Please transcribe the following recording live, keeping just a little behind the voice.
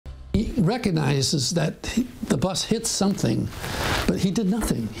He recognizes that the bus hit something, but he did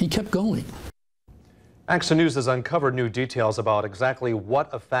nothing. He kept going. Action News has uncovered new details about exactly what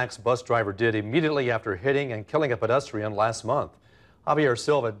a FAX bus driver did immediately after hitting and killing a pedestrian last month. Javier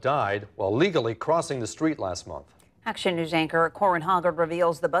Silva died while legally crossing the street last month. Action News anchor Corin Hoggard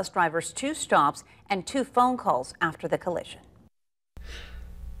reveals the bus driver's 2 stops and 2 phone calls after the collision.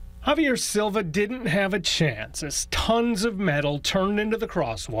 Javier Silva didn't have a chance as tons of metal turned into the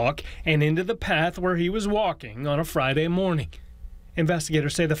crosswalk and into the path where he was walking on a Friday morning.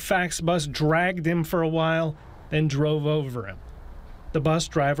 Investigators say the FAX bus dragged him for a while, then drove over him. The bus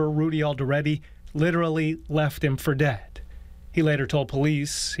driver, Rudy Alderette, literally left him for dead. He later told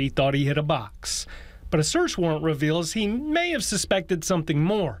police he thought he hit a box, but a search warrant reveals he may have suspected something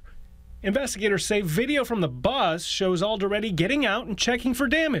more. Investigators say video from the bus shows Alderette getting out and checking for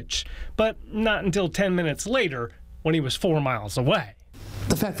damage, but not until 10 minutes later when he was 4 miles away.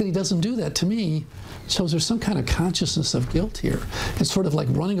 The fact that he doesn't do that, to me, shows there's some kind of consciousness of guilt here. It's sort of like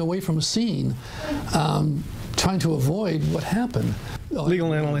running away from a scene, trying to avoid what happened.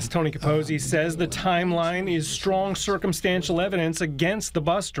 Legal analyst Tony Capozzi says the timeline is strong circumstantial evidence against the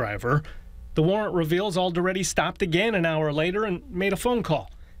bus driver. The warrant reveals Alderette stopped again an hour later and made a phone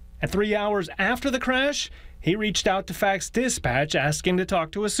call. And 3 hours after the crash, he reached out to FAX Dispatch asking to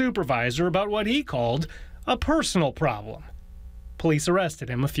talk to a supervisor about what he called a personal problem. Police arrested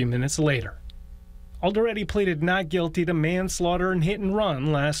him a few minutes later. Alderette pleaded not guilty to manslaughter and hit and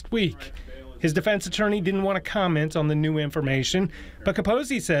run last week. His defense attorney didn't want to comment on the new information, but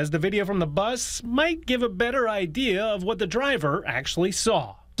Capozzi says the video from the bus might give a better idea of what the driver actually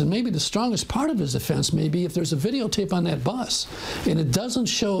saw. And maybe the strongest part of his defense may be if there's a videotape on that bus and it doesn't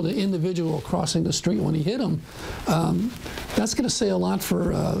show the individual crossing the street when he hit him, that's going to say a lot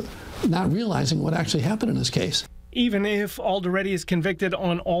for not realizing what actually happened in this case. Even if Alderette is convicted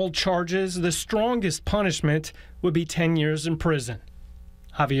on all charges, the strongest punishment would be 10 years in prison.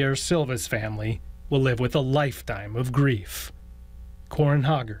 Javier Silva's family will live with a lifetime of grief. Corin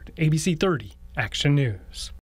Hoggard, ABC 30, Action News.